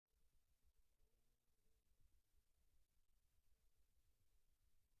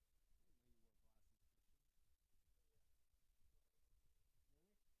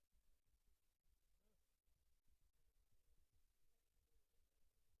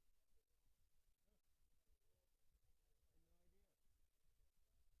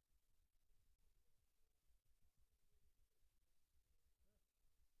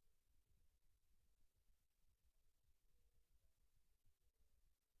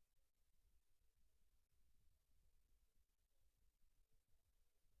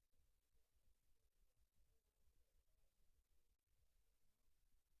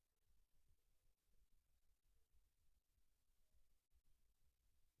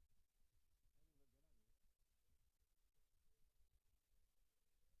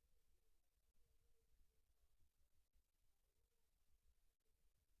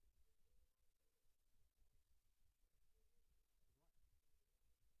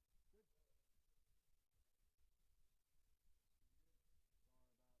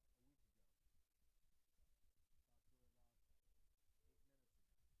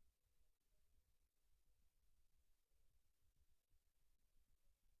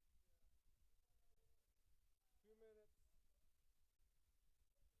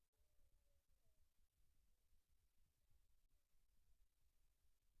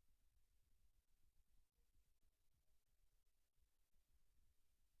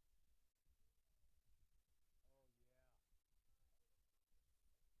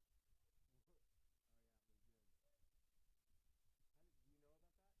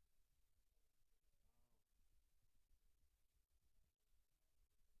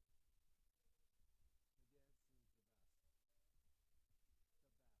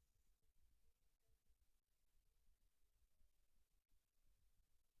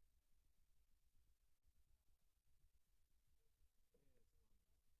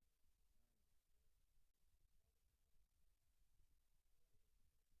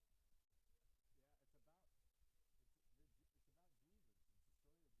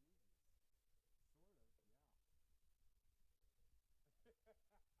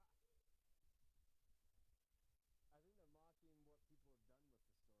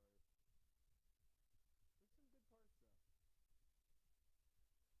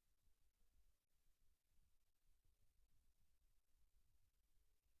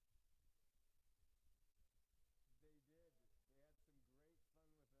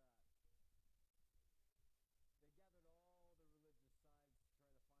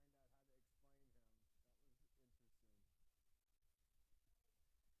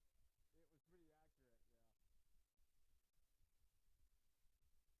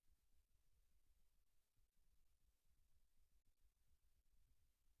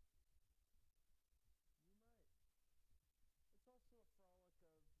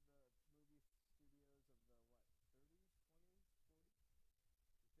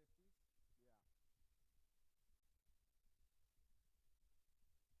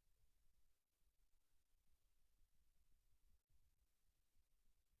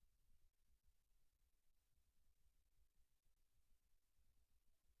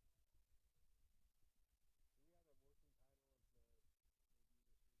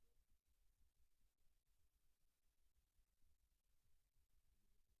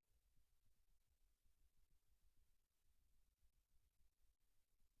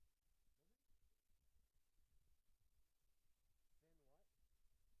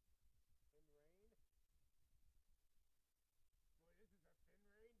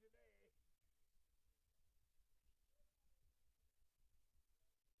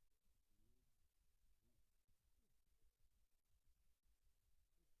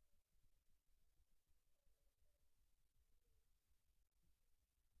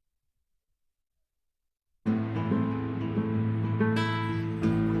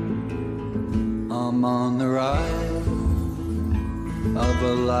I'm on the ride of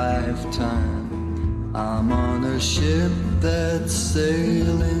a lifetime. I'm on a ship that's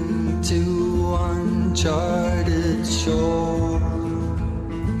sailing to uncharted shore,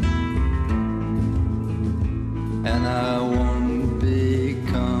 and I won't be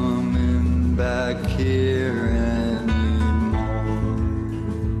coming back here anymore.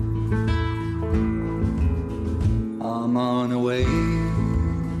 I'm on a wave,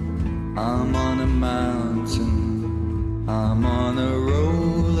 I'm on a mountain, I'm on a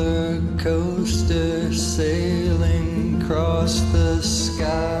roller coaster sailing across the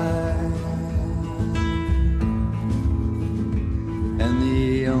sky, and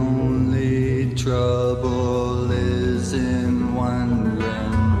the only trouble is in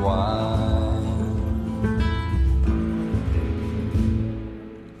wondering why.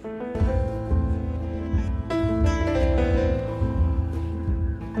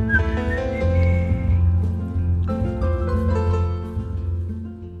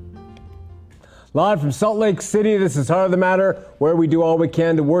 Live from Salt Lake City, this is Heart of the Matter, where we do all we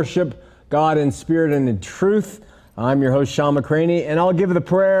can to worship God in spirit and in truth. I'm your host, Sean McCraney, and I'll give the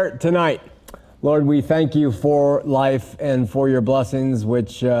prayer tonight. Lord, we thank you for life and for your blessings,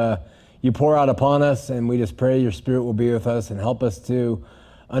 which you pour out upon us, and we just pray your spirit will be with us and help us to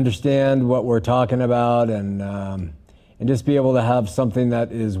understand what we're talking about and just be able to have something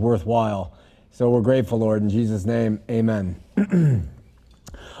that is worthwhile. So we're grateful, Lord. In Jesus' name, amen.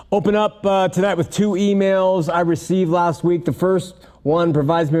 Open up tonight with two emails I received last week. The first one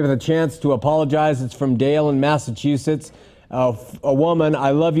provides me with a chance to apologize. It's from Dale in Massachusetts. A woman, I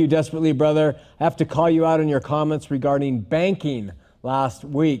love you desperately, brother. I have to call you out on your comments regarding banking last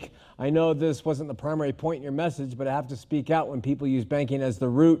week. I know this wasn't the primary point in your message, but I have to speak out when people use banking as the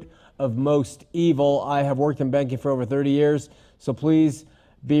root of most evil. I have worked in banking for over 30 years, so please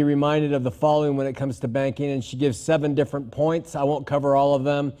be reminded of the following when it comes to banking. And she gives 7 different points. I won't cover all of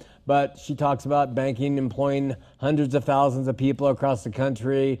them, but she talks about banking employing hundreds of thousands of people across the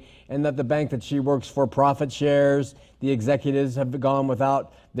country, and that the bank that she works for profit shares. The executives have gone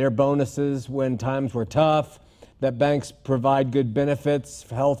without their bonuses when times were tough. That banks provide good benefits,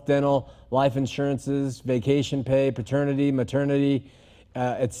 health, dental, life insurances, vacation pay, paternity, maternity,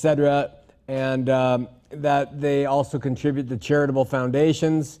 etc. And that they also contribute to charitable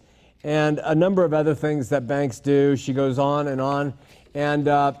foundations and a number of other things that banks do. She goes on. And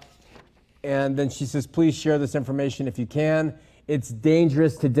then she says, please share this information if you can. It's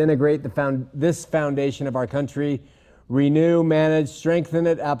dangerous to denigrate this foundation of our country. Renew, manage, strengthen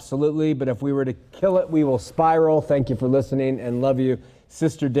it, absolutely. But if we were to kill it, we will spiral. Thank you for listening and love you.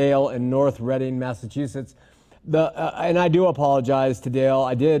 Sister Dale in North Reading, Massachusetts. And I do apologize to Dale.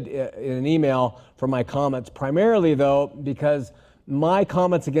 I did in an email for my comments, primarily though, because my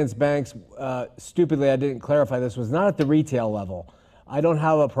comments against banks, stupidly, I didn't clarify this, was not at the retail level. I don't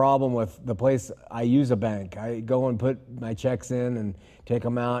have a problem with the place I use a bank. I go and put my checks in and take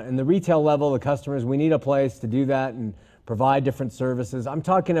them out. And the retail level, the customers, we need a place to do that and provide different services. I'm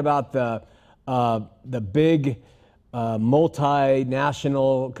talking about the big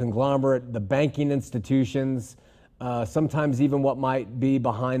multinational conglomerate, the banking institutions, sometimes even what might be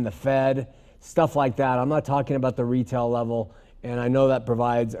behind the Fed, stuff like that. I'm not talking about the retail level, and I know that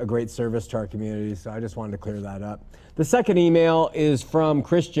provides a great service to our community, so I just wanted to clear that up. The second email is from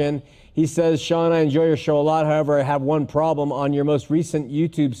Christian. He says, Sean, I enjoy your show a lot. However, I have one problem. On your most recent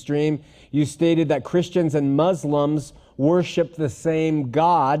YouTube stream, you stated that Christians and Muslims worship the same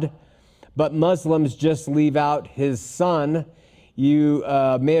God, but Muslims just leave out his son. You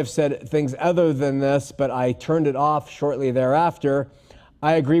may have said things other than this, but I turned it off shortly thereafter.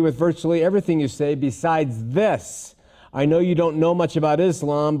 I agree with virtually everything you say besides this. I know you don't know much about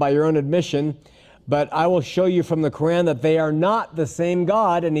Islam by your own admission, but I will show you from the Quran that they are not the same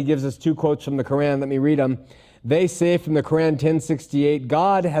God. And he gives us 2 quotes from the Quran. Let me read them. They say from the Quran 10:68,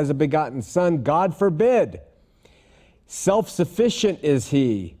 God has a begotten son. God forbid. Self-sufficient is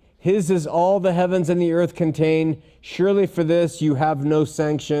he. His is all the heavens and the earth contain. Surely for this you have no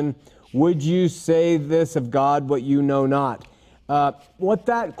sanction. Would you say this of God what you know not? What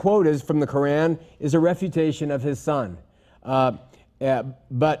that quote is from the Quran is a refutation of his son,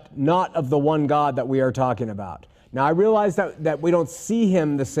 but not of the one God that we are talking about. Now, I realize that we don't see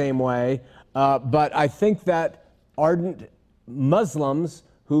him the same way, but I think that ardent Muslims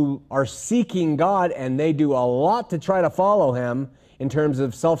who are seeking God, and they do a lot to try to follow him in terms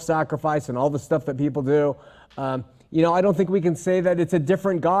of self-sacrifice and all the stuff that people do, I don't think we can say that it's a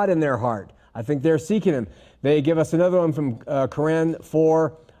different God in their heart. I think they're seeking him. They give us another one from Quran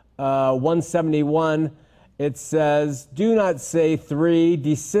 4, 171. it says, do not say three,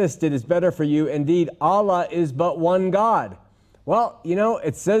 desist, it is better for you. Indeed, Allah is but one God. Well,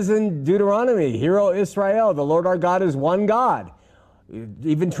 it says in Deuteronomy, Hear, O Israel, the Lord our God is one God.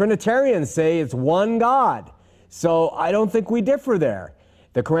 Even Trinitarians say it's one God. So I don't think we differ there.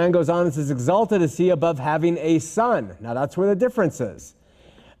 The Quran goes on and says, exalted is he above having a son. Now that's where the difference is.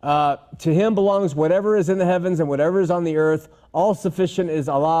 To him belongs whatever is in the heavens and whatever is on the earth. All sufficient is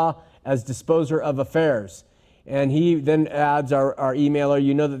Allah as disposer of affairs. And he then adds, our emailer,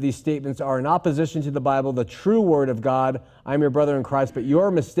 you know that these statements are in opposition to the Bible, the true word of God. I'm your brother in Christ, but you're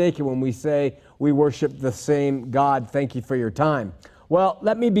mistaken when we say we worship the same God. Thank you for your time. Well,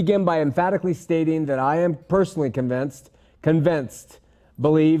 let me begin by emphatically stating that I am personally convinced,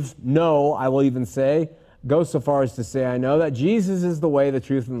 believe, know, I will even say, go so far as to say I know that Jesus is the way, the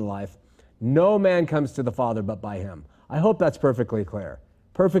truth, and the life. No man comes to the Father but by him. I hope that's perfectly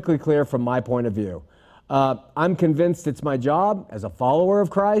clear from my point of view. I'm convinced it's my job as a follower of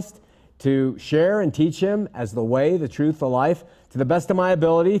Christ to share and teach him as the way, the truth, the life, to the best of my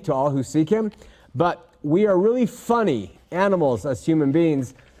ability to all who seek him. But we are really funny animals as human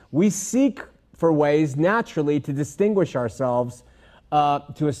beings. We seek for ways naturally to distinguish ourselves,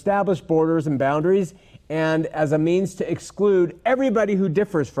 to establish borders and boundaries, and as a means to exclude everybody who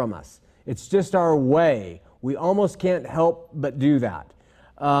differs from us. It's just our way. We almost can't help but do that.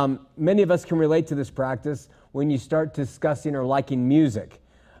 Many of us can relate to this practice when you start discussing or liking music.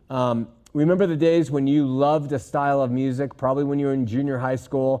 Remember the days when you loved a style of music, probably when you were in junior high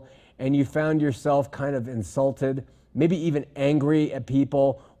school, and you found yourself kind of insulted, maybe even angry at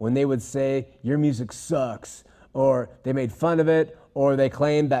people when they would say, your music sucks, or they made fun of it, or they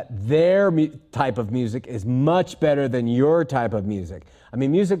claimed that their type of music is much better than your type of music. I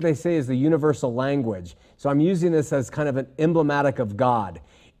mean, music, they say, is the universal language. So I'm using this as kind of an emblematic of God.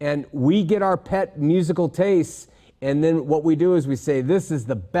 And we get our pet musical tastes, and then what we do is we say, this is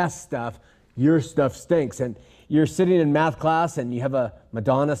the best stuff, your stuff stinks. And you're sitting in math class and you have a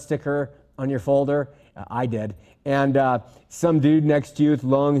Madonna sticker on your folder. I did. And some dude next to you with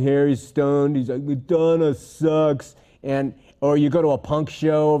long hair, he's stoned, he's like, Madonna sucks. Or you go to a punk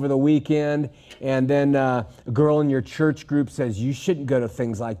show over the weekend, and then a girl in your church group says, you shouldn't go to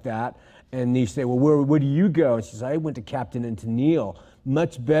things like that. And you say, well, where do you go? And she says, I went to Captain and Tennille.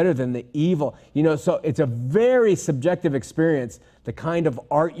 Much better than the evil. So it's a very subjective experience, the kind of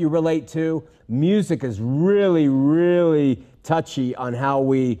art you relate to. Music is really, really touchy on how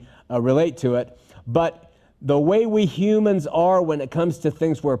we relate to it. But the way we humans are when it comes to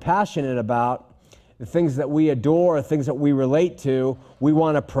things we're passionate about, the things that we adore, things that we relate to, we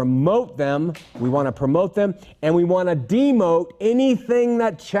want to promote them, and we want to demote anything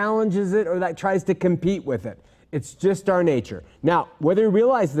that challenges it or that tries to compete with it. It's just our nature. Now, whether you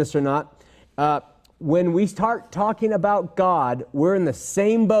realize this or not, when we start talking about God, we're in the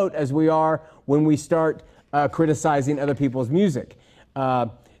same boat as we are when we start criticizing other people's music.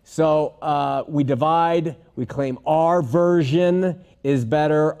 So we divide, we claim our version is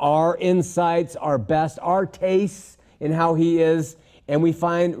better, our insights are best, our tastes in how he is, and we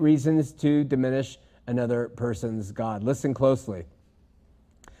find reasons to diminish another person's God. Listen closely.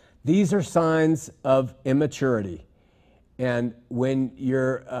 These are signs of immaturity. And when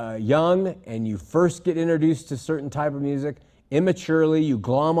you're young and you first get introduced to certain type of music, immaturely you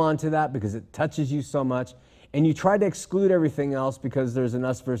glom onto that because it touches you so much, and you try to exclude everything else because there's an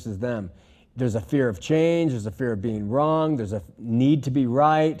us versus them. There's a fear of change, there's a fear of being wrong, there's a need to be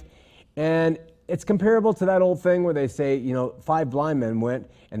right. And it's comparable to that old thing where they say, 5 blind men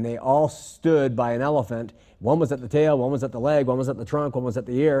went and they all stood by an elephant. One was at the tail, one was at the leg, one was at the trunk, one was at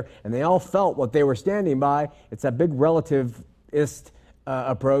the ear, and they all felt what they were standing by. It's that big relativist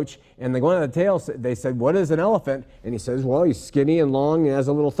approach. And the one at the tail, they said, what is an elephant? And he says, well, he's skinny and long and has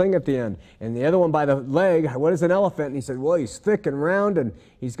a little thing at the end. And the other one by the leg, what is an elephant? And he said, well, he's thick and round and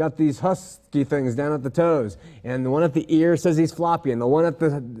he's got these husky things down at the toes. And the one at the ear says he's floppy. And the one at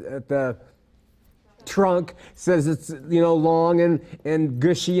the trunk says it's long and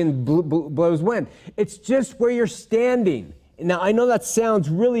gushy and blows wind. It's just where you're standing. Now I know that sounds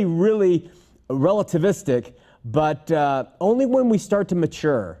really, really relativistic, but only when we start to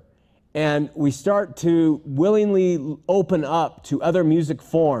mature and we start to willingly open up to other music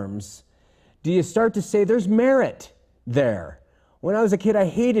forms do you start to say there's merit there. When I was a kid, I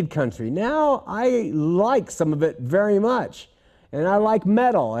hated country. Now I like some of it very much. And I like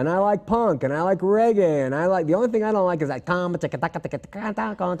metal, and I like punk, and I like reggae, and the only thing I don't like is that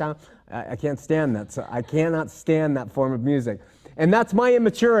I can't stand that. So I cannot stand that form of music. And that's my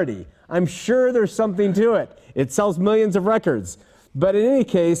immaturity. I'm sure there's something to it. It sells millions of records. But in any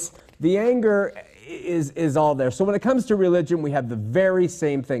case, the anger is all there. So when it comes to religion, we have the very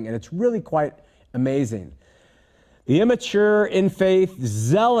same thing, and it's really quite amazing. The immature in faith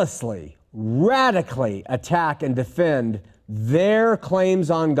zealously, radically attack and defend their claims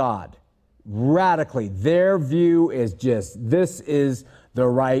on God. Radically. Their view is just, this is the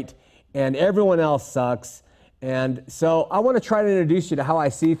right, and everyone else sucks. And so I want to try to introduce you to how I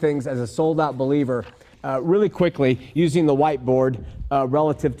see things as a sold-out believer really quickly using the whiteboard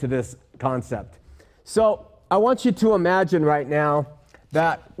relative to this concept. So I want you to imagine right now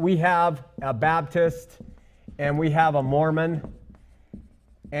that we have a Baptist and we have a Mormon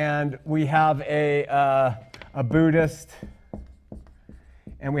and we have a Buddhist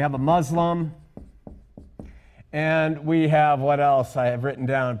and we have a Muslim and we have, what else I have written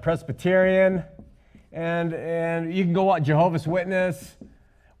down, Presbyterian, and you can go on Jehovah's Witness.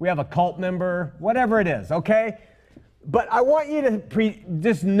 We have a cult member, whatever it is, okay? But I want you to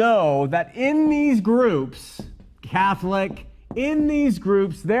just know that in these groups, Catholic, in these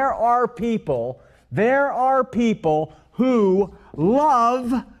groups, there are people who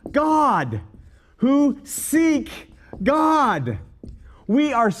love God, who seek God.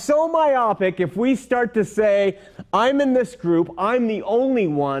 We are so myopic if we start to say, I'm in this group, I'm the only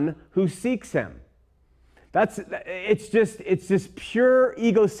one who seeks him. It's just pure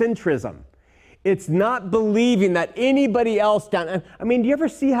egocentrism. It's not believing that anybody else down. I mean, do you ever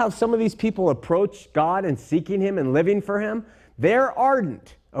see how some of these people approach God and seeking him and living for him? They're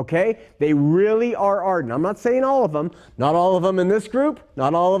ardent, okay? They really are ardent. I'm not saying all of them. Not all of them in this group,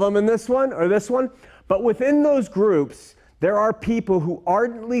 not all of them in this one or this one. But within those groups, there are people who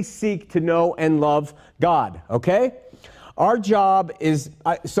ardently seek to know and love God, okay? Our job is,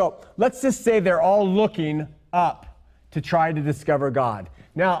 so let's just say they're all looking up to try to discover God.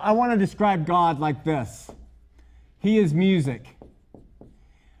 Now, I want to describe God like this. He is music,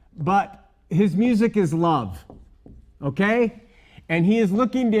 but his music is love, okay? And he is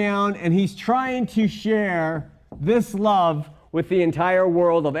looking down and he's trying to share this love with the entire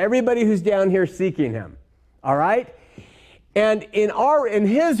world of everybody who's down here seeking him, all right? And in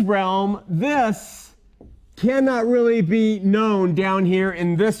his realm, this cannot really be known down here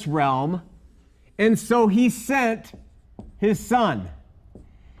in this realm. And so he sent his son.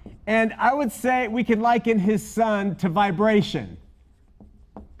 And I would say we could liken his son to vibration.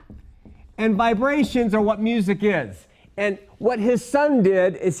 And vibrations are what music is. And what his son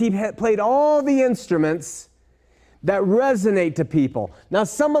did is he played all the instruments that resonate to people. Now,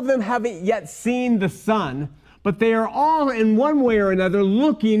 some of them haven't yet seen the son, but they are all in one way or another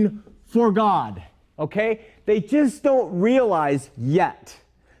looking for God, okay? They just don't realize yet.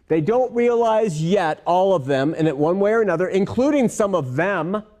 They don't realize yet, all of them, and in one way or another, including some of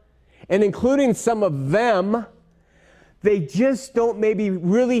them, they just don't maybe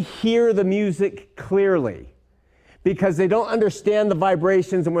really hear the music clearly because they don't understand the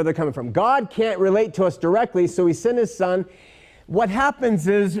vibrations and where they're coming from. God can't relate to us directly, so he sent his son. What happens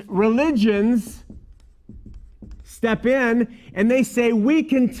is religions step in and they say, we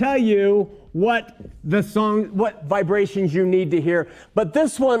can tell you what vibrations you need to hear. But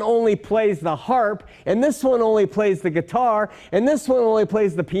this one only plays the harp, and this one only plays the guitar, and this one only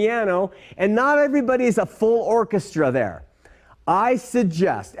plays the piano, and not everybody's a full orchestra there. I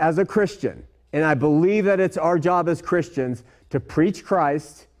suggest, as a Christian, and I believe that it's our job as Christians to preach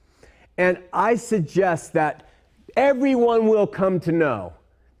Christ, and I suggest that everyone will come to know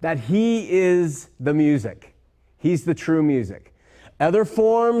that he is the music. He's the true music. Other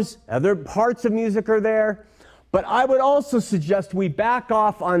forms, other parts of music are there, but I would also suggest we back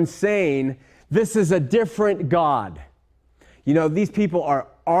off on saying this is a different God. You know, these people are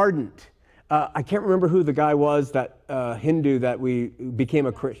ardent. I can't remember who the guy was, that Hindu that we became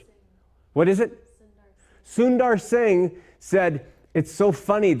a Christian. What is it? Sundar Singh said, it's so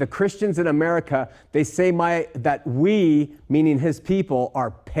funny, the Christians in America, they say that we, meaning his people,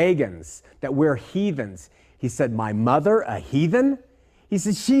 are pagans, that we're heathens. He said, my mother, a heathen? He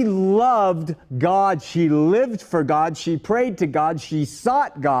said, she loved God. She lived for God. She prayed to God. She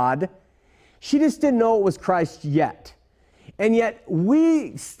sought God. She just didn't know it was Christ yet. And yet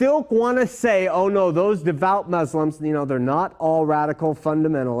we still want to say, oh no, those devout Muslims, you know, they're not all radical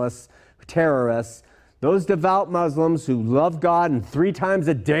fundamentalists, terrorists. Those devout Muslims who love God and 3 times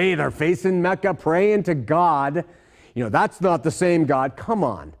a day they're facing Mecca praying to God, you know, that's not the same God. Come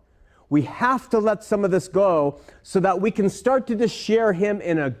on. We have to let some of this go so that we can start to just share him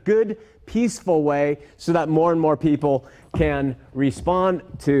in a good, peaceful way so that more and more people can respond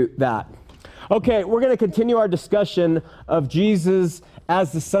to that. Okay, we're going to continue our discussion of Jesus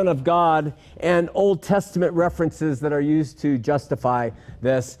as the Son of God and Old Testament references that are used to justify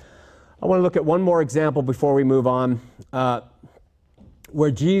this. I want to look at one more example before we move on,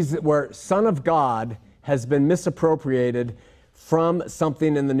 where Son of God has been misappropriated from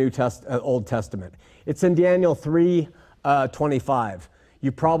something in the Old Testament. It's in Daniel 3:25.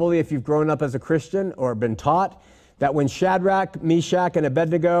 You probably, if you've grown up as a Christian or been taught, that when Shadrach, Meshach, and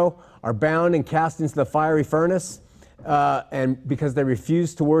Abednego are bound and cast into the fiery furnace, and because they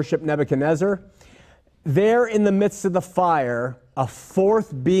refused to worship Nebuchadnezzar, there in the midst of the fire, a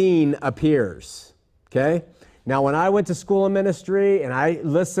fourth being appears. Okay? Now, when I went to school of ministry and I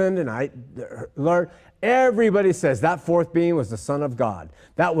listened and I learned, everybody says that fourth being was the Son of God.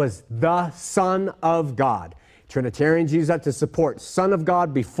 That was the Son of God. Trinitarians use that to support Son of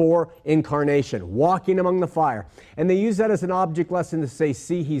God before incarnation, walking among the fire. And they use that as an object lesson to say,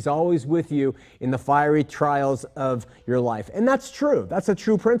 see, he's always with you in the fiery trials of your life. And that's true. That's a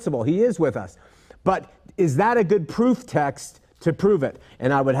true principle. He is with us. But is that a good proof text to prove it?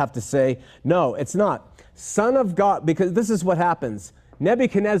 And I would have to say, no, it's not. Son of God, because this is what happens.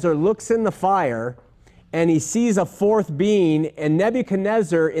 Nebuchadnezzar looks in the fire and he sees a fourth being, and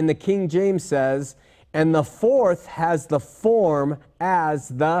Nebuchadnezzar in the King James says, and the fourth has the form as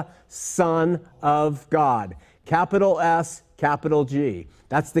the Son of God. Capital S, capital G.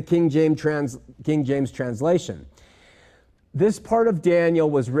 That's the King James translation. This part of Daniel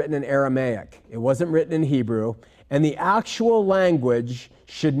was written in Aramaic. It wasn't written in Hebrew. And the actual language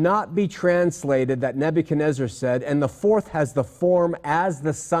should not be translated that Nebuchadnezzar said, and the fourth has the form as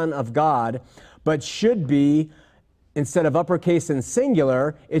the Son of God, but should be, instead of uppercase and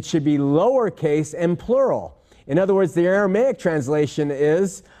singular, it should be lowercase and plural. In other words, the Aramaic translation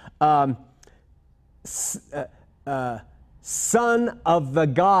is Son of the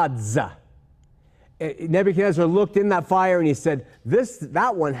Gods. Nebuchadnezzar looked in that fire and he said,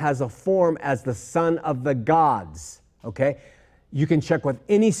 that one has a form as the Son of the Gods. Okay? You can check with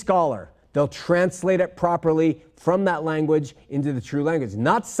any scholar. They'll translate it properly from that language into the true language.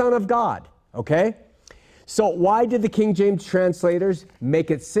 Not Son of God. Okay? So why did the King James translators make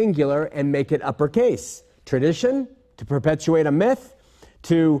it singular and make it uppercase? Tradition? To perpetuate a myth?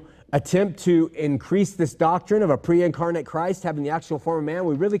 To attempt to increase this doctrine of a pre-incarnate Christ having the actual form of man?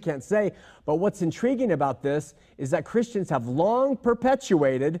 We really can't say. But what's intriguing about this is that Christians have long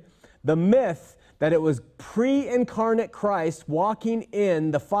perpetuated the myth that it was pre-incarnate Christ walking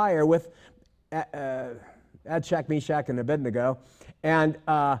in the fire with Shadrach, Meshach, and Abednego.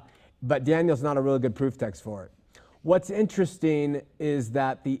 But Daniel's not a really good proof text for it. What's interesting is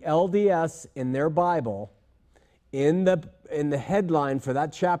that the LDS in their Bible, in the headline for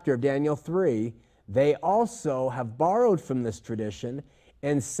that chapter of Daniel 3, they also have borrowed from this tradition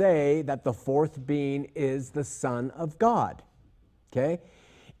and say that the fourth being is the Son of God. Okay?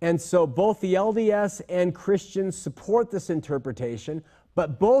 And so both the LDS and Christians support this interpretation,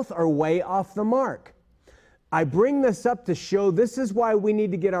 but both are way off the mark. I bring this up to show this is why we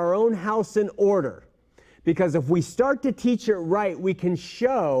need to get our own house in order. Because if we start to teach it right, we can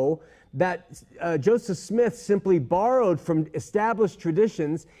show that Joseph Smith simply borrowed from established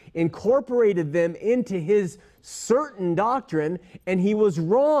traditions, incorporated them into his certain doctrine, and he was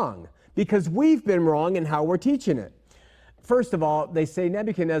wrong because we've been wrong in how we're teaching it. First of all, they say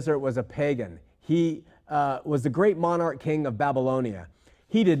Nebuchadnezzar was a pagan. He was the great monarch king of Babylonia.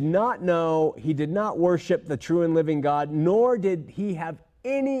 He did not know, he did not worship the true and living God, nor did he have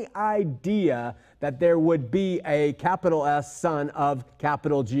any idea that there would be a capital S Son of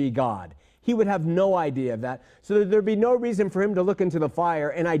capital G God. He would have no idea of that. So there'd be no reason for him to look into the fire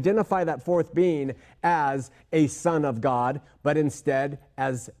and identify that fourth being as a son of God, but instead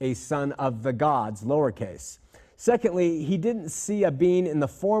as a son of the gods, lowercase. Secondly, he didn't see a being in the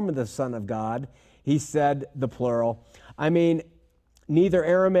form of the Son of God. He said the plural. I mean, neither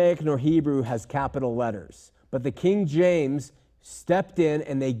Aramaic nor Hebrew has capital letters, but the King James stepped in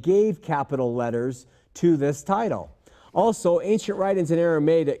and they gave capital letters to this title. Also, ancient writings in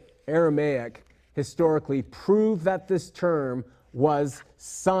Aramaic historically prove that this term was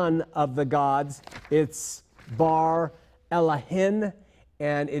Son of the Gods. It's Bar Elohim,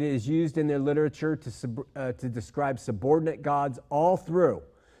 and it is used in their literature to describe subordinate gods all through.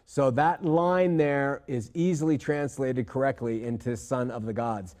 So that line there is easily translated correctly into Son of the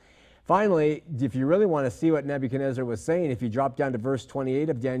Gods. Finally, if you really want to see what Nebuchadnezzar was saying, if you drop down to verse 28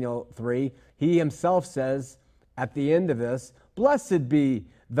 of Daniel 3, he himself says at the end of this, "Blessed be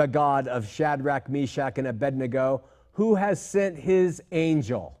the God of Shadrach, Meshach, and Abednego, who has sent his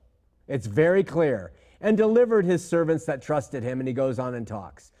angel." It's very clear. "And delivered his servants that trusted him," and he goes on and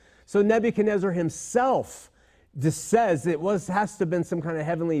talks. So Nebuchadnezzar himself just says has to have been some kind of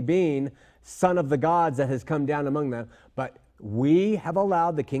heavenly being, son of the gods that has come down among them. But We have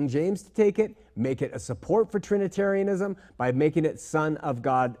allowed the King James to take it, make it a support for Trinitarianism by making it Son of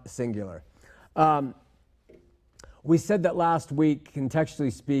God singular. We said that last week,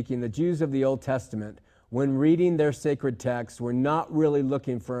 contextually speaking, the Jews of the Old Testament, when reading their sacred texts, were not really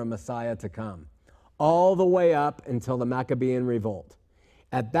looking for a Messiah to come, all the way up until the Maccabean revolt.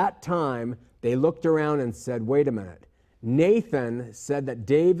 At that time, they looked around and said, wait a minute. Nathan said that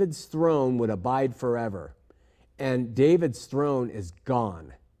David's throne would abide forever, and David's throne is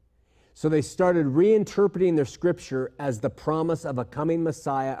gone. So they started reinterpreting their scripture as the promise of a coming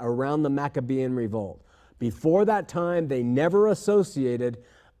Messiah around the Maccabean revolt. Before that time, they never associated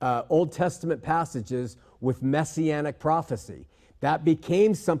Old Testament passages with messianic prophecy. That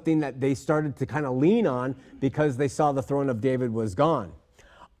became something that they started to kind of lean on because they saw the throne of David was gone.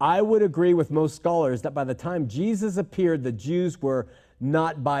 I would agree with most scholars that by the time Jesus appeared, the Jews were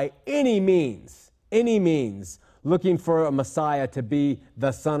not by any means looking for a Messiah to be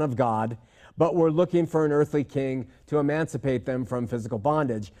the Son of God, but were looking for an earthly king to emancipate them from physical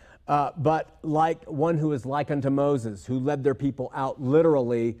bondage. But like one who is like unto Moses, who led their people out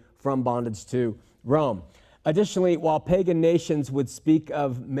literally from bondage to Rome. Additionally, while pagan nations would speak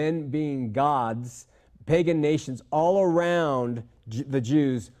of men being gods, pagan nations all around the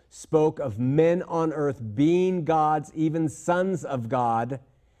Jews spoke of men on earth being gods, even sons of God.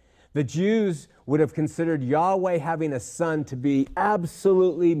 The Jews would have considered Yahweh having a son to be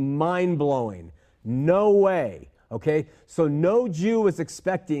absolutely mind-blowing. No way. Okay, so no Jew was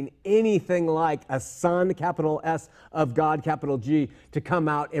expecting anything like a son, capital S, of God, capital G, to come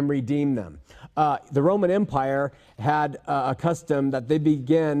out and redeem them. The Roman Empire had a custom that they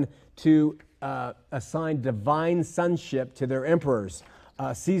began to assign divine sonship to their emperors.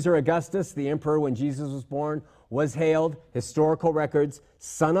 Caesar Augustus, the emperor when Jesus was born, was hailed, historical records,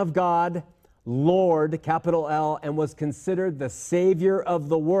 Son of God, Lord, capital L, and was considered the Savior of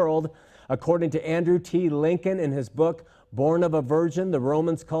the world. According to Andrew T. Lincoln in his book, Born of a Virgin, the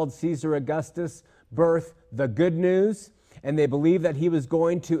Romans called Caesar Augustus' birth the good news, and they believed that he was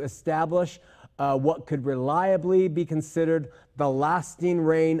going to establish what could reliably be considered the lasting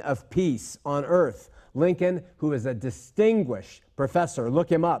reign of peace on earth. Lincoln, who is a distinguished professor, look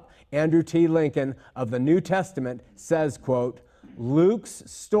him up, Andrew T. Lincoln of the New Testament says, quote, Luke's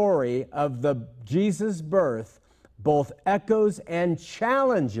story of the Jesus' birth both echoes and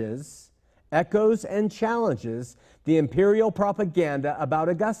challenges the imperial propaganda about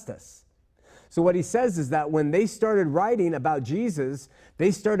Augustus. So what he says is that when they started writing about Jesus,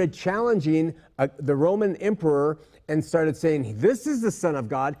 they started challenging the Roman emperor and started saying, this is the Son of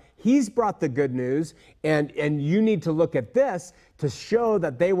God, he's brought the good news, and you need to look at this to show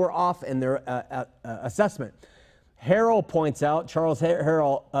that they were off in their assessment. Harrell points out, Charles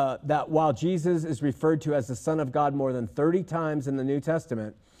Harrell, that while Jesus is referred to as the Son of God more than 30 times in the New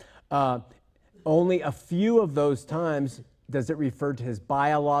Testament, only a few of those times does it refer to his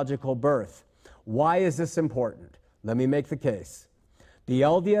biological birth. Why is this important? Let me make the case. The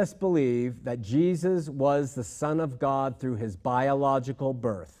LDS believe that Jesus was the Son of God through his biological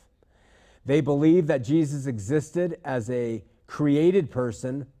birth. They believe that Jesus existed as a created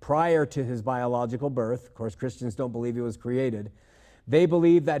person prior to his biological birth. Of course, Christians don't believe he was created. They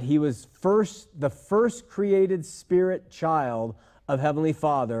believe that he was the first created spirit child of Heavenly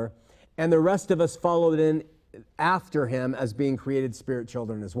Father, and the rest of us followed in after him as being created spirit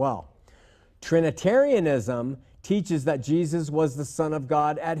children as well. Trinitarianism teaches that Jesus was the Son of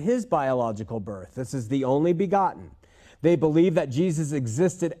God at his biological birth. This is the only begotten. They believe that Jesus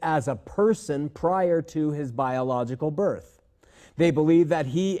existed as a person prior to his biological birth. They believe that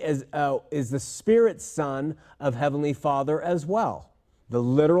he is the spirit son of Heavenly Father as well, the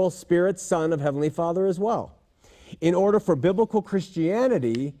literal spirit son of Heavenly Father as well. In order for biblical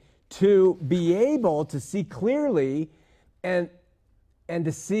Christianity to be able to see clearly and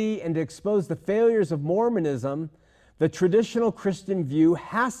to see and to expose the failures of Mormonism, the traditional Christian view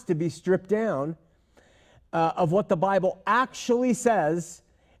has to be stripped down of what the Bible actually says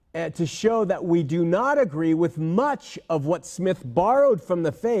to show that we do not agree with much of what Smith borrowed from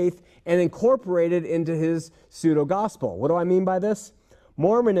the faith and incorporated into his pseudo-gospel. What do I mean by this?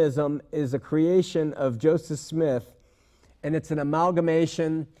 Mormonism is a creation of Joseph Smith, and it's an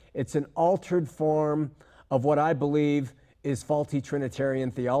amalgamation, it's an altered form of what I believe is faulty Trinitarian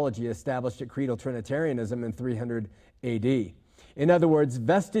theology established at creedal Trinitarianism in 300 AD. In other words,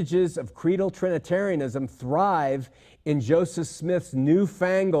 vestiges of creedal Trinitarianism thrive in Joseph Smith's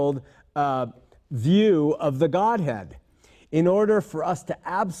newfangled view of the Godhead. In order for us to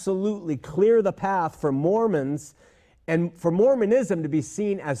absolutely clear the path for Mormons and for Mormonism to be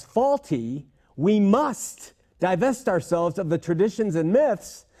seen as faulty, we must divest ourselves of the traditions and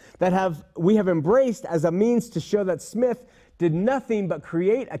myths that we have embraced as a means to show that Smith did nothing but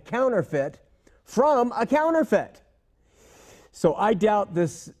create a counterfeit from a counterfeit. So I doubt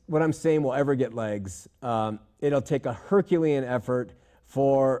this, what I'm saying, will ever get legs. It'll take a Herculean effort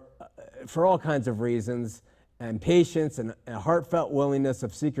for all kinds of reasons, and patience and a heartfelt willingness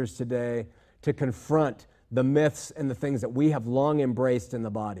of seekers today to confront the myths and the things that we have long embraced in the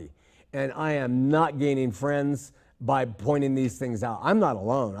body. And I am not gaining friends by pointing these things out. I'm not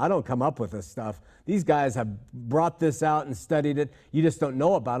alone. I don't come up with this stuff. These guys have brought this out and studied it. You just don't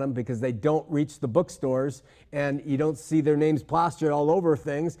know about them because they don't reach the bookstores, and you don't see their names plastered all over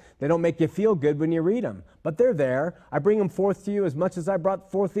things. They don't make you feel good when you read them, but they're there. I bring them forth to you as much as I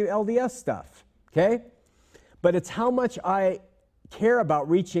brought forth the LDS stuff, okay? But it's how much I care about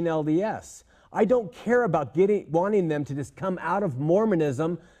reaching LDS. I don't care about wanting them to just come out of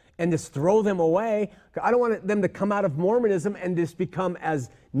Mormonism and just throw them away. I don't want them to come out of Mormonism and just become as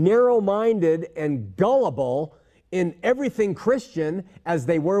narrow-minded and gullible in everything Christian as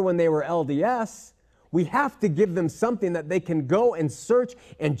they were when they were LDS. We have to give them something that they can go and search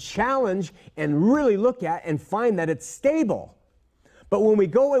and challenge and really look at and find that it's stable. But when we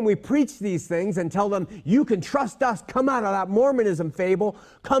go and we preach these things and tell them, you can trust us, come out of that Mormonism fable,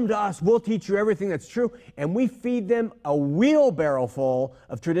 come to us, we'll teach you everything that's true, and we feed them a wheelbarrow full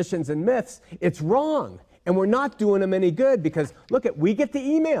of traditions and myths, it's wrong. And we're not doing them any good because, look, we get the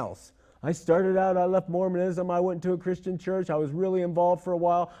emails. I started out, I left Mormonism, I went to a Christian church, I was really involved for a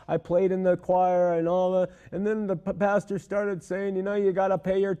while, I played in the choir and then the pastor started saying, you got to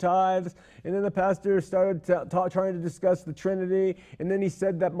pay your tithes, and then the pastor started trying to discuss the Trinity, and then he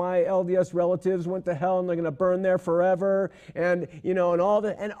said that my LDS relatives went to hell and they're going to burn there forever, and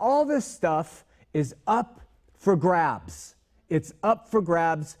all this stuff is up for grabs. It's up for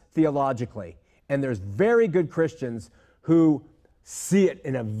grabs theologically, and there's very good Christians who see it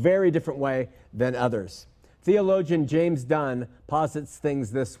in a very different way than others. Theologian James Dunn posits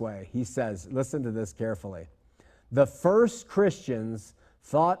things this way. He says, listen to this carefully. The first Christians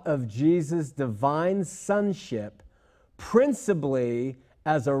thought of Jesus' divine sonship principally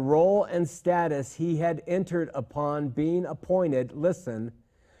as a role and status he had entered upon being appointed,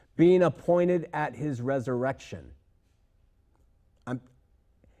 being appointed at his resurrection.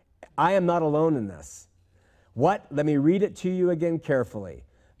 I am not alone in this. Let me read it to you again carefully.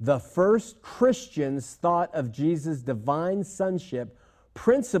 The first Christians thought of Jesus' divine sonship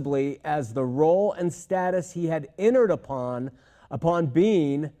principally as the role and status he had entered upon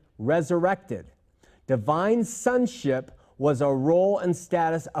being resurrected. Divine sonship was a role and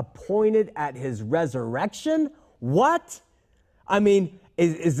status appointed at his resurrection? What? I mean,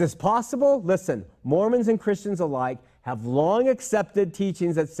 is this possible? Listen, Mormons and Christians alike have long accepted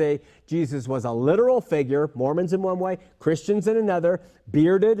teachings that say Jesus was a literal figure, Mormons in one way, Christians in another,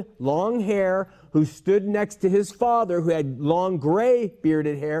 bearded, long hair, who stood next to his Father, who had long gray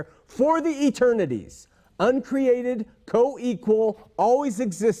bearded hair for the eternities. Uncreated, co-equal, always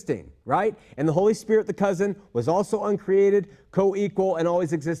existing, right? And the Holy Spirit, the cousin, was also uncreated, co-equal, and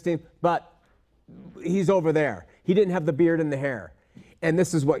always existing, but he's over there. He didn't have the beard and the hair. And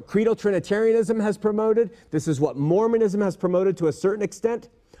this is what creedal Trinitarianism has promoted. This is what Mormonism has promoted to a certain extent.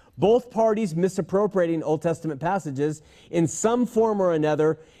 Both parties misappropriating Old Testament passages in some form or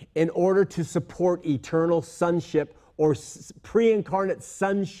another in order to support eternal sonship or pre-incarnate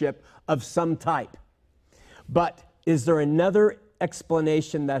sonship of some type. But is there another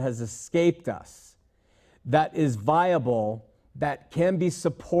explanation that has escaped us that is viable, that can be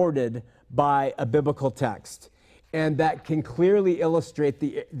supported by a biblical text, and that can clearly illustrate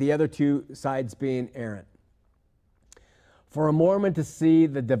the other two sides being errant? For a Mormon to see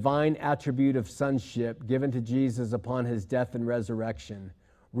the divine attribute of sonship given to Jesus upon his death and resurrection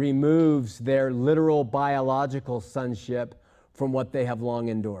removes their literal biological sonship from what they have long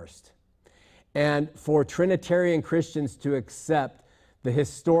endorsed. And for Trinitarian Christians to accept the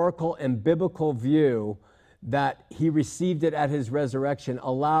historical and biblical view that he received it at his resurrection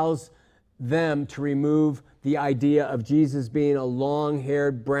allows them to remove the idea of Jesus being a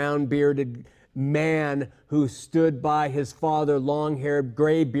long-haired, brown-bearded man who stood by his Father, long-haired,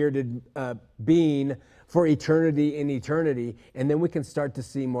 gray-bearded being for eternity and eternity, and then we can start to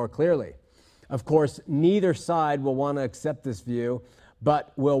see more clearly. Of course, neither side will want to accept this view,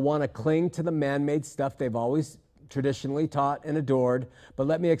 but will want to cling to the man-made stuff they've always traditionally taught and adored. But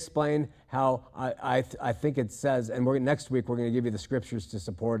let me explain how I think it says, and next week we're going to give you the scriptures to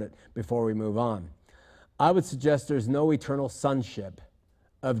support it before we move on. I would suggest there's no eternal sonship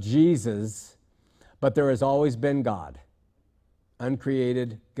of Jesus, but there has always been God,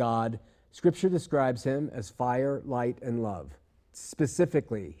 uncreated God, Scripture describes him as fire, light, and love.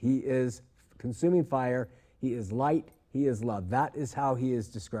 Specifically, he is consuming fire, he is light, he is love. That is how he is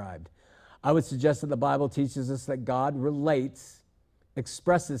described. I would suggest that the Bible teaches us that God relates,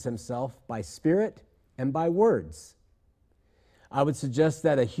 expresses himself by spirit and by words. I would suggest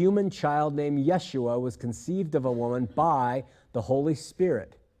that a human child named Yeshua was conceived of a woman by the Holy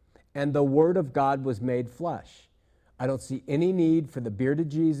Spirit, and the Word of God was made flesh. I don't see any need for the bearded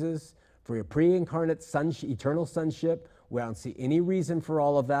Jesus, for your pre-incarnate eternal sonship. We don't see any reason for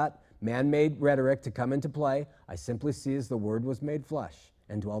all of that man-made rhetoric to come into play. I simply see as the Word was made flesh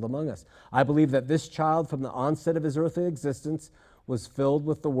and dwelled among us. I believe that this child, from the onset of his earthly existence, was filled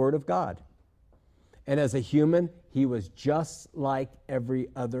with the Word of God. And as a human, he was just like every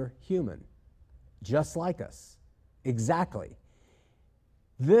other human, just like us, exactly.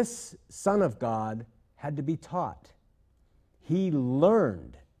 This Son of God had to be taught. He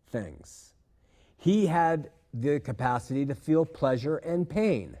learned things. He had the capacity to feel pleasure and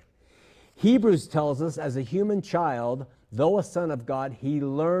pain. Hebrews tells us, as a human child, though a son of God, he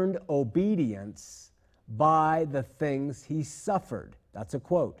learned obedience by the things he suffered. That's a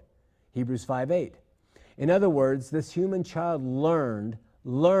quote, Hebrews 5:8. In other words, this human child learned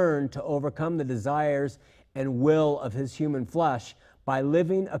to overcome the desires and will of his human flesh by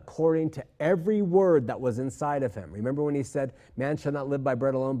living according to every word that was inside of him. Remember when he said, man shall not live by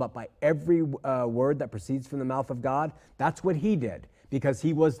bread alone, but by every word that proceeds from the mouth of God? That's what he did, because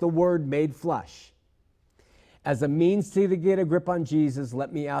he was the Word made flesh. As a means to get a grip on Jesus,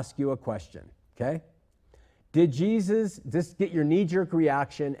 let me ask you a question, okay? Did Jesus, just get your knee-jerk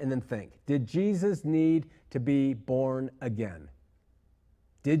reaction and then think, did Jesus need to be born again?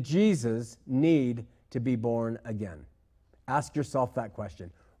 Did Jesus need to be born again? Ask yourself that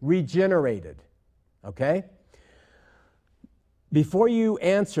question. Regenerated, okay? Before you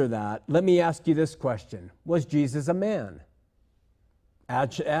answer that, let me ask you this question. Was Jesus a man?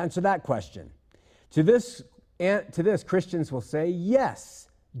 Answer that question. To this, Christians will say, yes,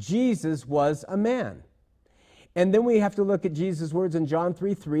 Jesus was a man. And then we have to look at Jesus' words in John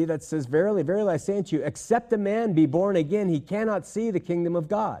 3:3 that says, verily, verily, I say unto you, except a man be born again, he cannot see the kingdom of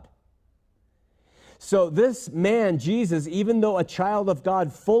God. So this man, Jesus, even though a child of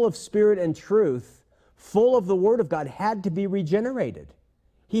God, full of spirit and truth, full of the Word of God, had to be regenerated.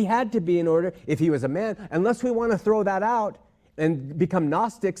 He had to be, in order, if he was a man, unless we want to throw that out and become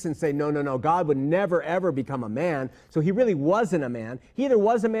Gnostics and say, no, God would never, ever become a man. So he really wasn't a man. He either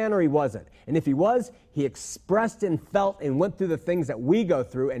was a man or he wasn't. And if he was, he expressed and felt and went through the things that we go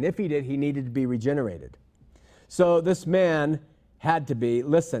through. And if he did, he needed to be regenerated. So this man had to be,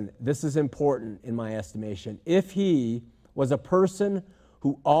 listen, this is important in my estimation. If he was a person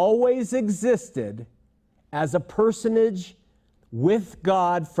who always existed as a personage with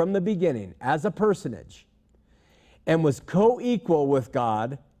God from the beginning, as a personage, and was co-equal with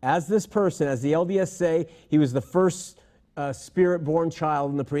God as this person, as the LDS say, he was the first spirit-born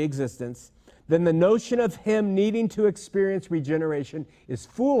child in the pre-existence, then the notion of him needing to experience regeneration is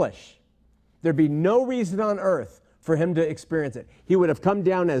foolish. There'd be no reason on earth for him to experience it. He would have come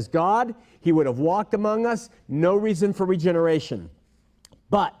down as God. He would have walked among us. No reason for regeneration.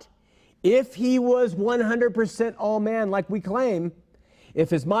 But if he was 100% all man, like we claim, if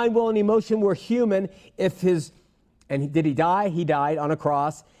his mind, will, and emotion were human, and did he die? He died on a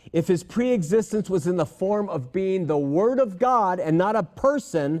cross. If his pre-existence was in the form of being the Word of God and not a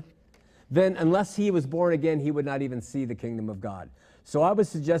person, then unless he was born again, he would not even see the kingdom of God. So I would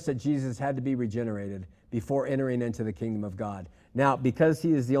suggest that Jesus had to be regenerated before entering into the kingdom of God. Now, because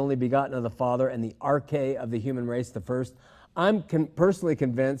he is the only begotten of the Father and the arche of the human race, the first, I'm personally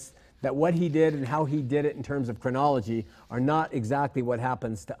convinced that what he did and how he did it in terms of chronology are not exactly what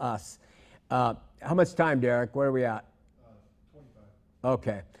happens to us. How much time, Derek? Where are we at? 25.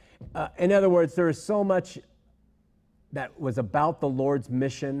 Okay. In other words, there is so much that was about the Lord's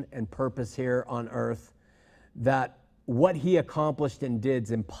mission and purpose here on earth that what he accomplished and did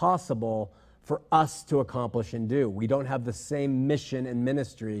is impossible for us to accomplish and do. We don't have the same mission and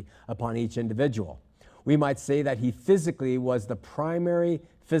ministry upon each individual. We might say that he physically was the primary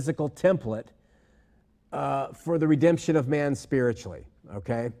physical template for the redemption of man spiritually,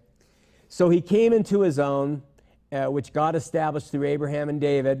 okay? So he came into his own, which God established through Abraham and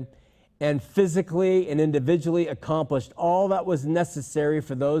David, and physically and individually accomplished all that was necessary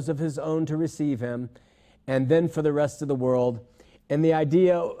for those of his own to receive him, and then for the rest of the world. And the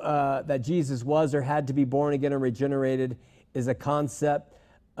idea that Jesus was or had to be born again and regenerated is a concept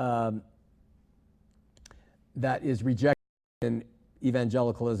that is rejected in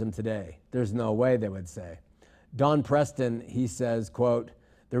evangelicalism today. There's no way, they would say. Don Preston, he says, quote,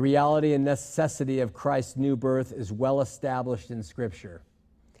 The reality and necessity of Christ's new birth is well established in Scripture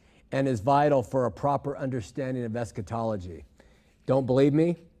and is vital for a proper understanding of eschatology. Don't believe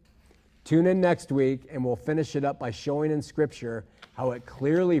me? Tune in next week and we'll finish it up by showing in Scripture how it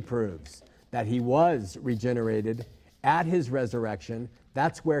clearly proves that he was regenerated at his resurrection.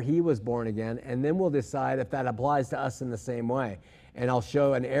 That's where he was born again, and then we'll decide if that applies to us in the same way. And I'll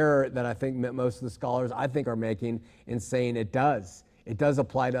show an error that I think most of the scholars are making in saying it does. It does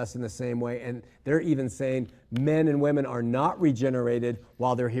apply to us in the same way, and they're even saying men and women are not regenerated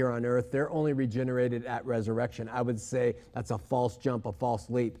while they're here on earth. They're only regenerated at resurrection. I would say that's a false jump, a false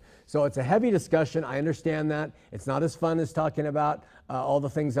leap. So it's a heavy discussion. I understand that. It's not as fun as talking about all the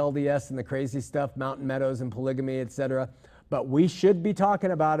things LDS and the crazy stuff, Mountain Meadows and polygamy, etc. But we should be talking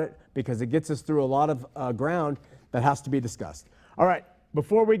about it because it gets us through a lot of ground that has to be discussed. All right,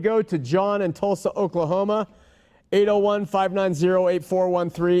 before we go to John in Tulsa, Oklahoma,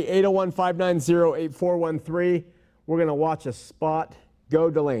 801-590-8413, 801-590-8413. We're going to watch a spot. Go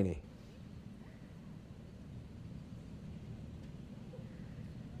Delaney.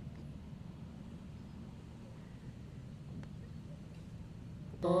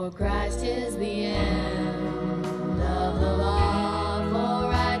 For Christ is the end of the law for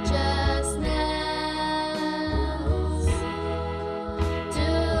righteousness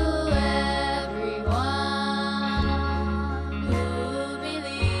to everyone who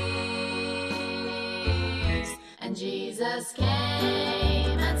believes. And Jesus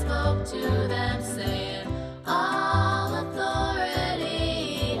came and spoke to them, saying, all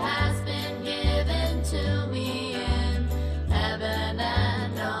authority has been given to me in heaven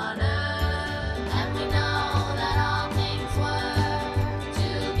and on earth. And we know that all things work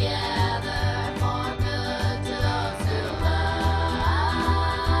together for good to those who love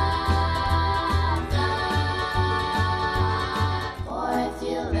God. For if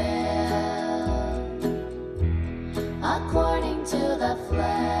you live according to the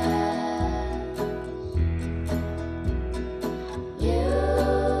flesh, you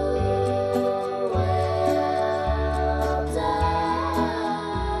will die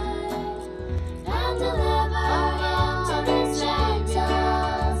and deliver into the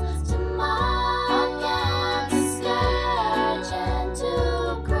Gentiles to mock and to scourge and to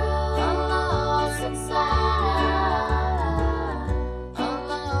crucify our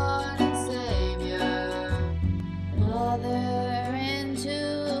Lord and Savior. Father,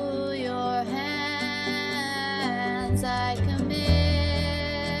 into your hands I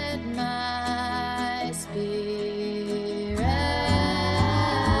commit my spirit.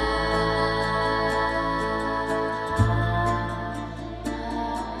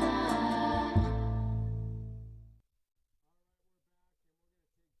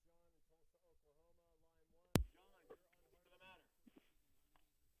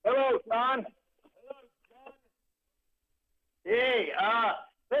 Hello, Sean. Hey,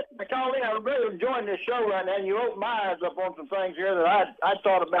 listen, I called in. I'm really enjoying this show right now. And you opened my eyes up on some things here that I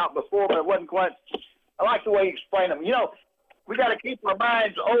thought about before, but it wasn't quite. I like the way you explain them. You know, we got to keep our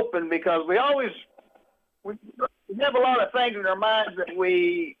minds open because we have a lot of things in our minds that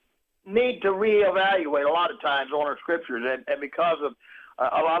we need to reevaluate a lot of times on our scriptures, and because of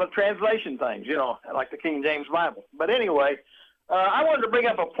a lot of translation things, you know, like the King James Bible. But anyway, I wanted to bring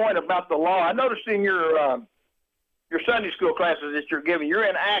up a point about the law. I noticed in your Sunday school classes that you're giving, you're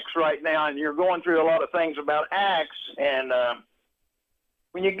in Acts right now, and you're going through a lot of things about Acts. And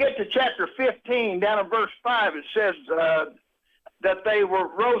when you get to chapter 15, down in verse 5, it says that they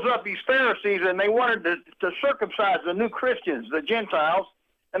rose up, these Pharisees, and they wanted to circumcise the new Christians, the Gentiles,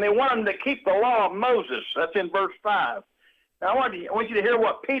 and they wanted them to keep the law of Moses. That's in verse 5. Now, I want you to hear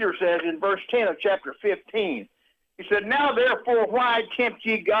what Peter says in verse 10 of chapter 15. He said, now therefore why tempt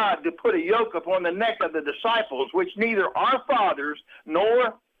ye God to put a yoke upon the neck of the disciples, which neither our fathers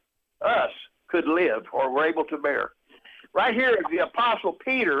nor us could live or were able to bear? Right here is the Apostle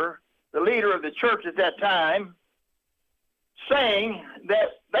Peter, the leader of the church at that time, saying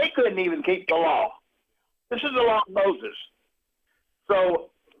that they couldn't even keep the law. This is the law of Moses.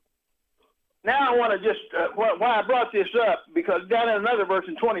 So now I want to just, why I brought this up, because down in another verse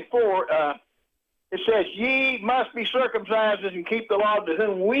in 24, it says, ye must be circumcised and keep the law, to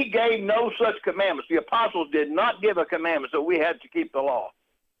whom we gave no such commandments. The apostles did not give a commandment, so we had to keep the law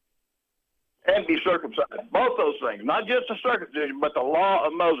and be circumcised. Both those things, not just the circumcision, but the law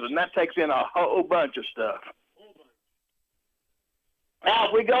of Moses, and that takes in a whole bunch of stuff. Now,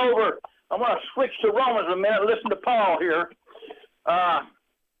 if we go over, I want to switch to Romans a minute, listen to Paul here.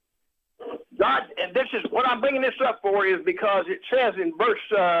 God, and this is what I'm bringing this up for, is because it says in verse,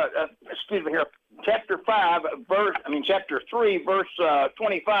 chapter 3, verse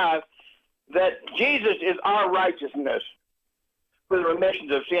 25, that Jesus is our righteousness for the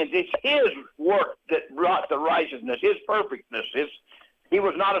remission of sins. It's his work that brought the righteousness, his perfectness. He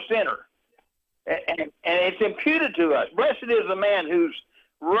was not a sinner. And it's imputed to us. Blessed is the man whose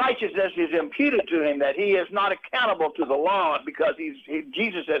righteousness is imputed to him, that he is not accountable to the law because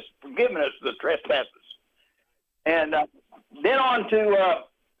Jesus has forgiven us the trespasses. And then on to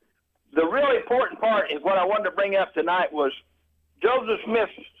the really important part is what I wanted to bring up tonight was Joseph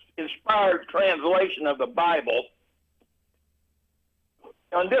Smith's inspired translation of the Bible.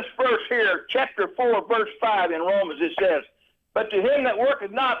 On this verse here, chapter 4, verse 5 in Romans, it says, "But to him that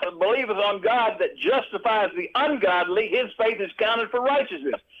worketh not, but believeth on God that justifies the ungodly, his faith is counted for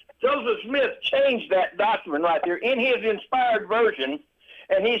righteousness." Joseph Smith changed that doctrine right there in his inspired version,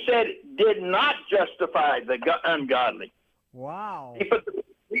 and he said, did not justify the ungodly. Wow. He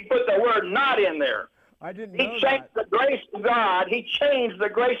put the word not in there. I didn't know He changed the grace of God. He changed the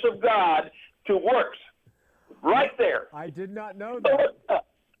grace of God to works. Right there. I did not know that.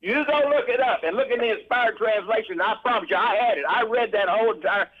 You go look it up and look in the inspired translation. I promise you, I had it. I read that whole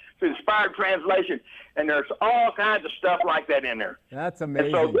entire inspired translation, and there's all kinds of stuff like that in there. That's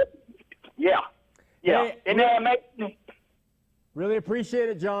amazing. And so, yeah. Hey, Isn't that amazing? Really appreciate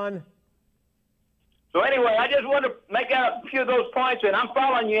it, John. So anyway, I just wanted to make out a few of those points, and I'm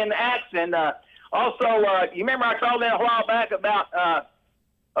following you in Acts. And also, you remember I called in a while back about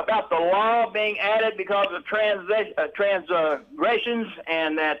the law being added because of transgressions,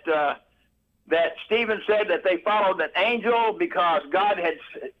 and that Stephen said that they followed an angel because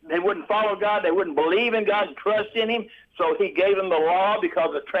they wouldn't follow God, they wouldn't believe in God and trust in him, so he gave them the law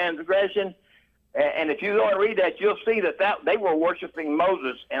because of transgression. And if you go and read that, you'll see that they were worshiping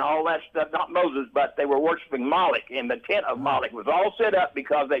Moses and all that stuff. Not Moses, but they were worshiping Moloch, and the tent of Moloch was all set up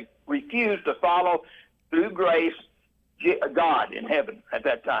because they refused to follow through grace God in heaven at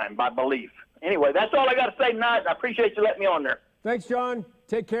that time by belief. Anyway, that's all I got to say tonight. I appreciate you letting me on there. Thanks, John.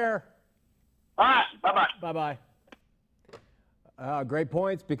 Take care. All right. Bye-bye. Bye-bye. Great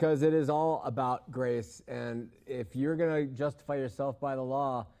points, because it is all about grace. And if you're going to justify yourself by the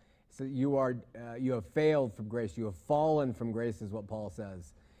law, so you have failed from grace. You have fallen from grace is what Paul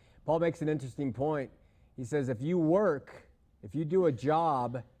says. Paul makes an interesting point. He says if you work, if you do a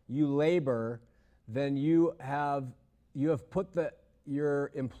job, you labor, then you have put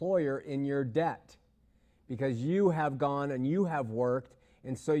your employer in your debt, because you have gone and you have worked,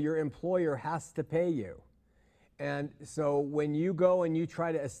 and so your employer has to pay you. And so when you go and you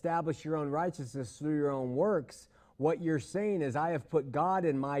try to establish your own righteousness through your own works, what you're saying is, I have put God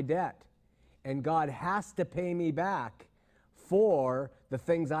in my debt, and God has to pay me back for the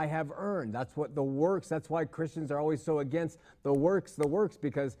things I have earned. That's what the works, that's why Christians are always so against the works,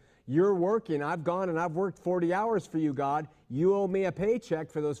 because you're working. I've gone and I've worked 40 hours for you, God. You owe me a paycheck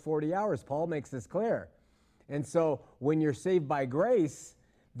for those 40 hours. Paul makes this clear. And so when you're saved by grace,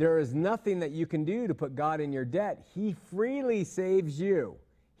 there is nothing that you can do to put God in your debt. He freely saves you.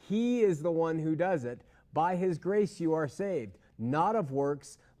 He is the one who does it. By his grace you are saved, not of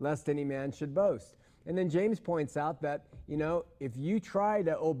works, lest any man should boast. And then James points out that, if you try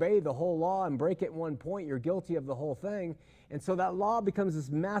to obey the whole law and break it at one point, you're guilty of the whole thing. And so that law becomes this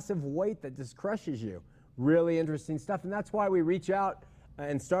massive weight that just crushes you. Really interesting stuff. And that's why we reach out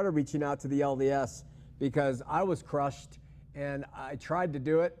and started reaching out to the LDS, because I was crushed and I tried to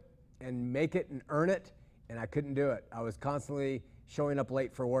do it and make it and earn it, and I couldn't do it. I was constantly showing up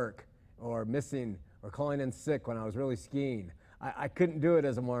late for work, or missing, or calling in sick when I was really skiing. I couldn't do it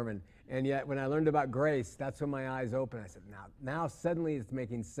as a Mormon. And yet when I learned about grace, that's when my eyes opened. I said, now suddenly it's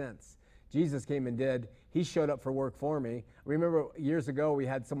making sense. Jesus came and did. He showed up for work for me. Remember years ago we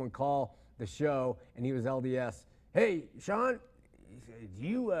had someone call the show, and he was LDS. Hey, Sean,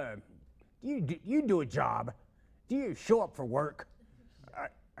 do you do a job? Do you show up for work?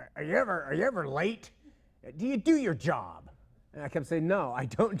 Are you ever late? Do you do your job? And I kept saying, no, I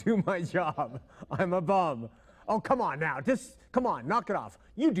don't do my job. I'm a bum. Oh, come on now. Come on, knock it off.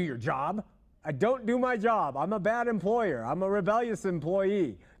 You do your job. I don't do my job. I'm a bad employer. I'm a rebellious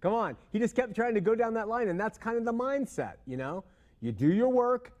employee. Come on. He just kept trying to go down that line, and that's kind of the mindset, You do your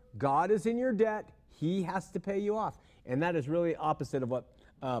work. God is in your debt. He has to pay you off. And that is really opposite of what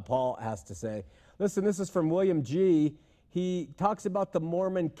Paul has to say. Listen, this is from William G. He talks about the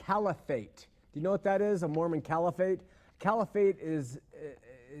Mormon Caliphate. Do you know what that is, a Mormon Caliphate? Caliphate is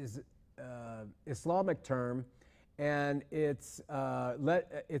Islamic term, and it's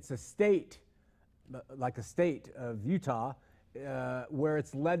a state, like a state of Utah, where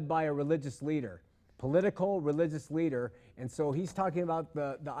it's led by a religious leader. political, religious leader. And so he's talking about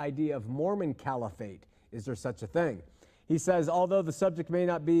the idea of Mormon caliphate. Is there such a thing? He says, although the subject may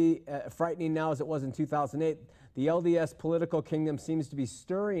not be frightening now as it was in 2008, the LDS political kingdom seems to be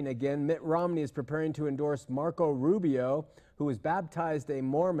stirring again. Mitt Romney is preparing to endorse Marco Rubio, who was baptized a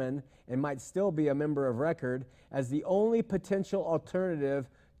Mormon and might still be a member of record, as the only potential alternative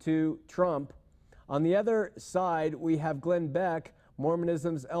to Trump. On the other side, we have Glenn Beck,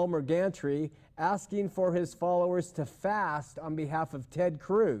 Mormonism's Elmer Gantry, asking for his followers to fast on behalf of Ted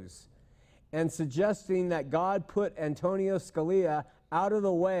Cruz, and suggesting that God put Antonio Scalia out of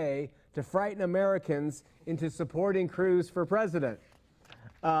the way to frighten Americans into supporting Cruz for president.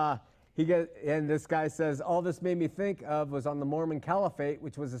 And this guy says, all this made me think of was on the Mormon Caliphate,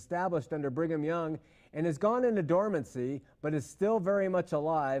 which was established under Brigham Young and has gone into dormancy, but is still very much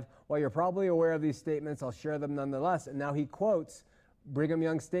alive. While you're probably aware of these statements, I'll share them nonetheless. And now he quotes Brigham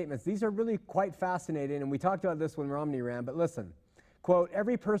Young's statements. These are really quite fascinating, and we talked about this when Romney ran, but listen. Quote,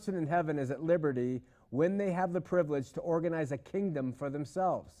 every person in heaven is at liberty when they have the privilege to organize a kingdom for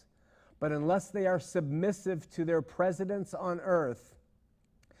themselves. But unless they are submissive to their presidents on earth,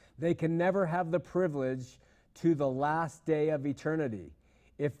 they can never have the privilege to the last day of eternity.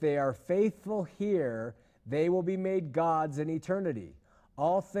 If they are faithful here, they will be made gods in eternity.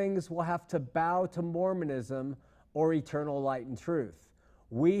 All things will have to bow to Mormonism or eternal light and truth.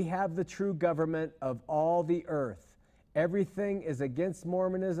 We have the true government of all the earth. Everything is against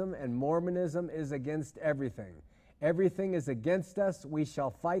Mormonism, and Mormonism is against everything. Everything is against us. We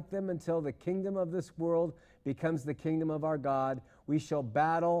shall fight them until the kingdom of this world becomes the kingdom of our God. We shall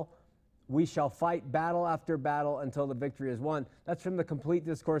fight battle after battle until the victory is won. That's from the Complete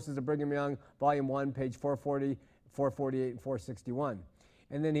Discourses of Brigham Young, Volume 1, page 440, 448, and 461.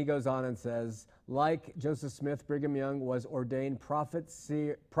 And then he goes on and says, like Joseph Smith, Brigham Young was ordained prophet,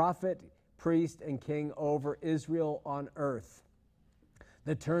 priest, and king over Israel on earth.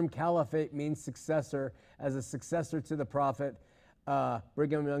 The term caliphate means successor. As a successor to the prophet,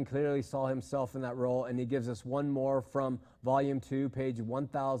 Brigham Young clearly saw himself in that role, and he gives us one more from Volume 2, page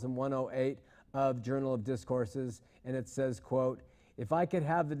 1108 of Journal of Discourses, and it says, quote, if I could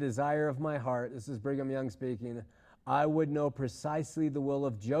have the desire of my heart, this is Brigham Young speaking, I would know precisely the will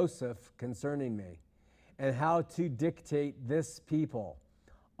of Joseph concerning me, and how to dictate this people.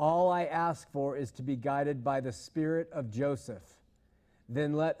 All I ask for is to be guided by the spirit of Joseph.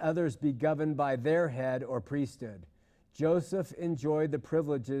 Then let others be governed by their head or priesthood. Joseph enjoyed the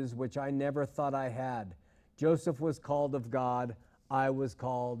privileges which I never thought I had. Joseph was called of God. I was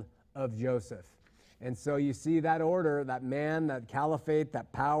called of Joseph. And so you see that order, that man, that caliphate,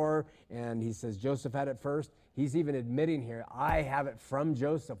 that power, and he says Joseph had it first. He's even admitting here, I have it from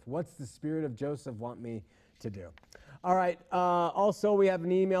Joseph. What's the spirit of Joseph want me to do? All right. Also, we have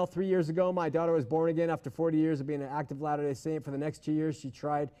an email 3 years ago. My daughter was born again after 40 years of being an active Latter-day Saint. For the next 2 years, she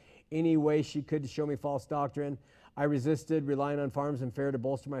tried any way she could to show me false doctrine. I resisted, relying on Farms and Fare to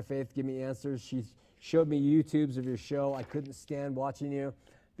bolster my faith, give me answers. She showed me YouTubes of your show. I couldn't stand watching you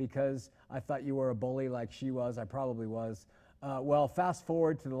because I thought you were a bully like she was. I probably was. Well, fast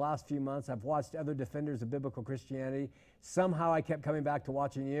forward to the last few months. I've watched other defenders of biblical Christianity. Somehow I kept coming back to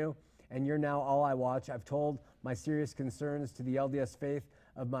watching you, and you're now all I watch. I've told my serious concerns to the LDS faith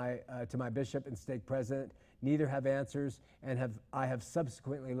of to my bishop and stake president. Neither have answers, and I have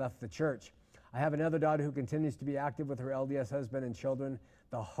subsequently left the church. I have another daughter who continues to be active with her LDS husband and children.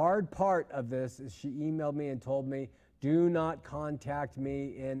 The hard part of this is she emailed me and told me, do not contact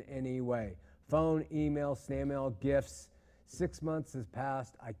me in any way. Phone, email, snail mail, gifts. 6 months has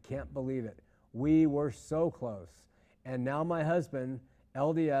passed. I can't believe it. We were so close. And now my husband,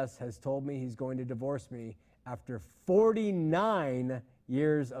 LDS, has told me he's going to divorce me after 49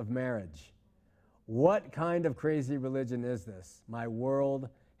 years of marriage. What kind of crazy religion is this? My world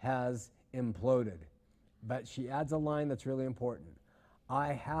has imploded. But she adds a line that's really important.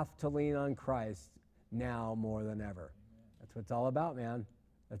 I have to lean on Christ now more than ever. That's what it's all about, man.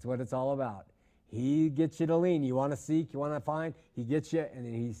 That's what it's all about. He gets you to lean. You want to seek, you want to find, he gets you, and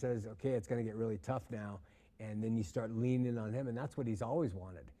then he says, okay, it's going to get really tough now. And then you start leaning on him, and that's what he's always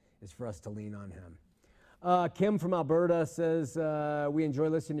wanted, is for us to lean on him. Kim from Alberta says, we enjoy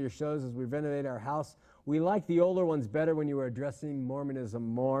listening to your shows as we renovate our house. We like the older ones better when you were addressing Mormonism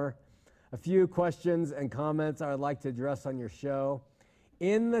more. A few questions and comments I would like to address on your show.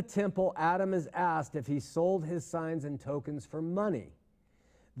 In the temple, Adam is asked if he sold his signs and tokens for money.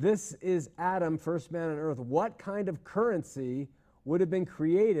 This is Adam, first man on earth. What kind of currency would have been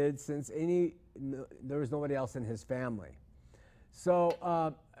created since there was nobody else in his family?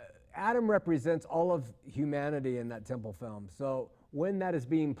 So Adam represents all of humanity in that temple film. So when that is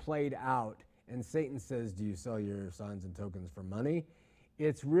being played out And Satan says, do you sell your signs and tokens for money?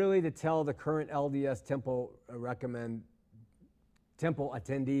 It's really to tell the current LDS temple temple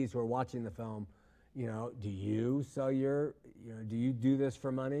attendees who are watching the film, do you sell do you do this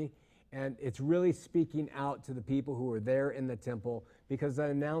for money? And it's really speaking out to the people who are there in the temple, because the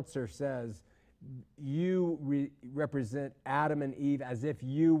announcer says, you represent Adam and Eve as if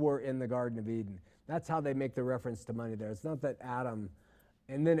you were in the Garden of Eden. That's how they make the reference to money there. It's not that Adam,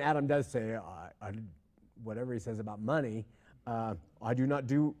 and then Adam does say, whatever he says about money, I do not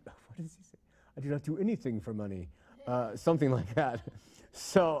do, what does he say? I do not do anything for money. Something like that.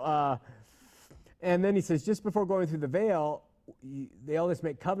 So, and then he says, just before going through the veil, they always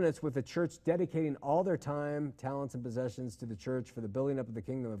make covenants with the church, dedicating all their time, talents, and possessions to the church for the building up of the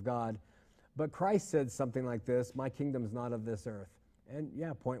kingdom of God. But Christ said something like this, my kingdom is not of this earth. And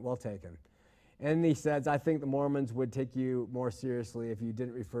yeah, point well taken. And he says, I think the Mormons would take you more seriously if you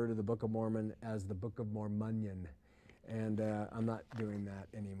didn't refer to the Book of Mormon as the Book of Mormonion. And I'm not doing that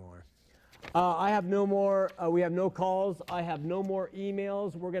anymore. I have no more, we have no calls. I have no more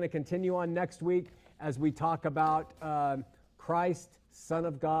emails. We're going to continue on next week as we talk about Christ, Son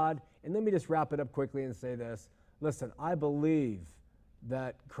of God. And let me just wrap it up quickly and say this. Listen, I believe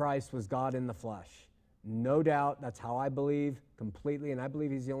that Christ was God in the flesh. No doubt, that's how I believe completely, and I believe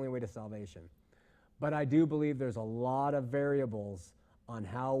he's the only way to salvation. But I do believe there's a lot of variables on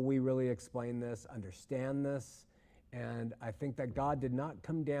how we really explain this, understand this, and I think that God did not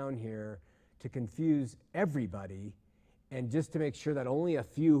come down here to confuse everybody and just to make sure that only a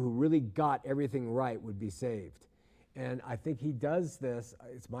few who really got everything right would be saved. And I think he does this,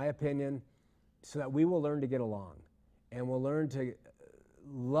 it's my opinion, so that we will learn to get along and we'll learn to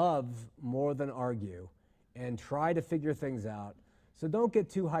love more than argue and try to figure things out. So don't get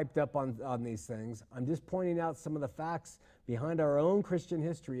too hyped up on these things. I'm just pointing out some of the facts behind our own Christian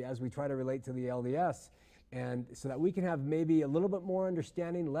history as we try to relate to the LDS, and so that we can have maybe a little bit more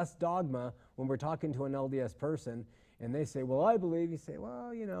understanding, less dogma when we're talking to an LDS person and they say, well, I believe. You say,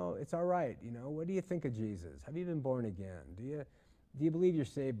 well, it's all right. What do you think of Jesus? Have you been born again? Do you believe you're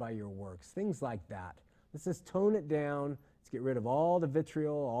saved by your works? Things like that. Let's just tone it down. Let's get rid of all the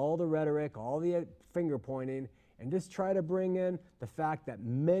vitriol, all the rhetoric, all the finger pointing, and just try to bring in the fact that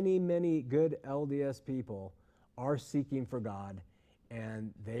many, many good LDS people are seeking for God,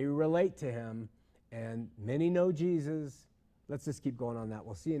 and they relate to him, and many know Jesus. Let's just keep going on that.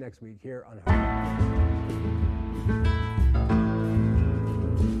 We'll see you next week here on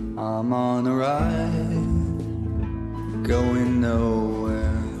I'm on a ride, going nowhere.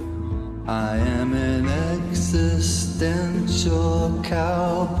 I am an existential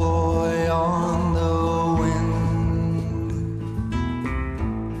cowboy on the wind,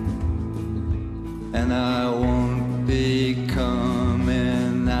 and I won't be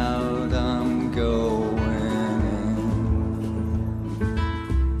coming out, I'm going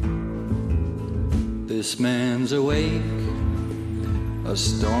in. This man's awake, a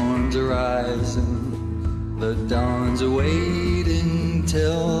storm's arising, the dawn's awaiting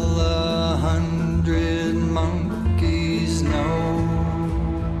till 100 monkeys know.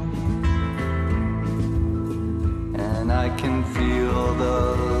 And I can feel